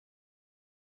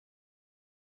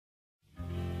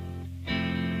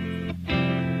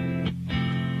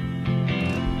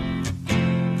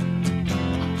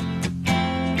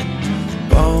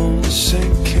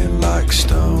sinking like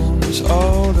stones,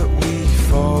 all that we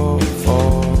fall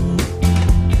for.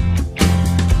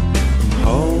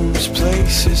 Homes,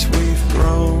 places we've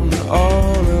grown,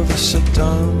 all of us are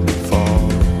done for.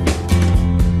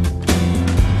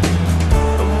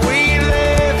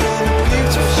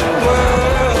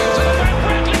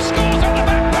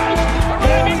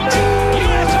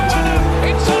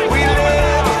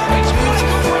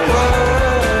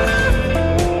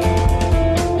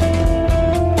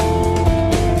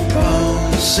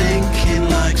 Sinking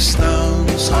like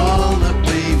stones, all that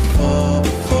we fall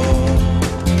for.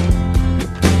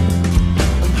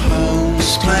 And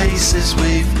homes, places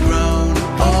we've grown,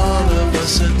 all of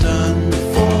us are done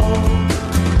for.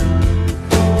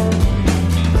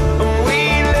 And we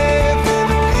live in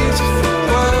a beautiful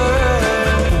world.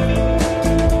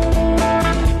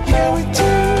 Yeah, we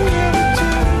do, yeah, we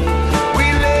do. We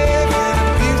live in a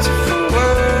beautiful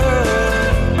world.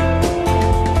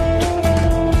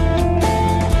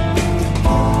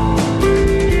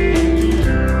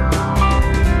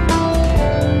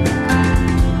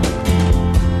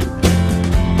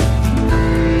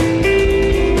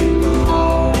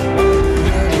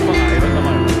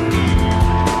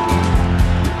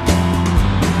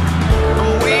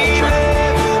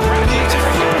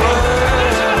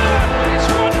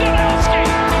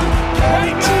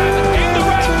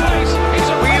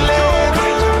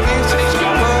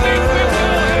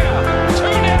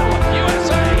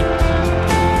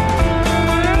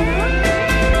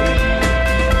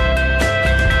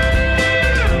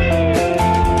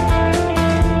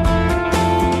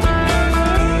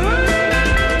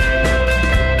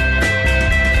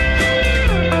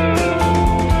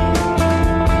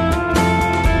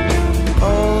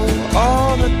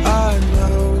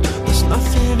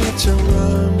 To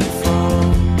run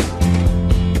from,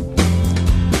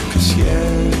 'cause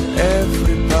yeah,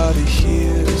 everybody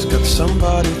here's got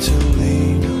somebody to lean